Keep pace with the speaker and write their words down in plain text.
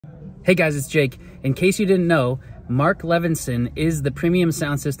Hey guys, it's Jake. In case you didn't know, Mark Levinson is the premium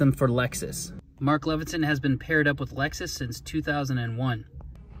sound system for Lexus. Mark Levinson has been paired up with Lexus since 2001.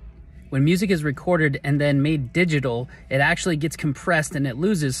 When music is recorded and then made digital, it actually gets compressed and it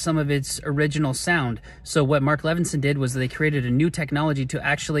loses some of its original sound. So what Mark Levinson did was they created a new technology to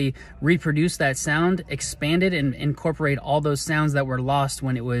actually reproduce that sound, expand it, and incorporate all those sounds that were lost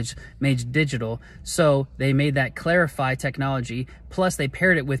when it was made digital. So they made that Clarify technology, plus they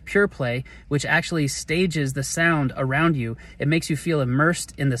paired it with Pure Play, which actually stages the sound around you. It makes you feel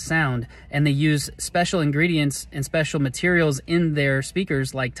immersed in the sound, and they use special ingredients and special materials in their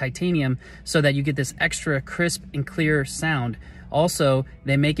speakers like titanium, so that you get this extra crisp and clear sound. Also,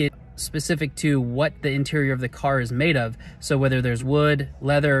 they make it specific to what the interior of the car is made of. So whether there's wood,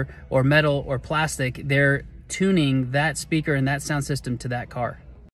 leather, or metal, or plastic, they're tuning that speaker and that sound system to that car.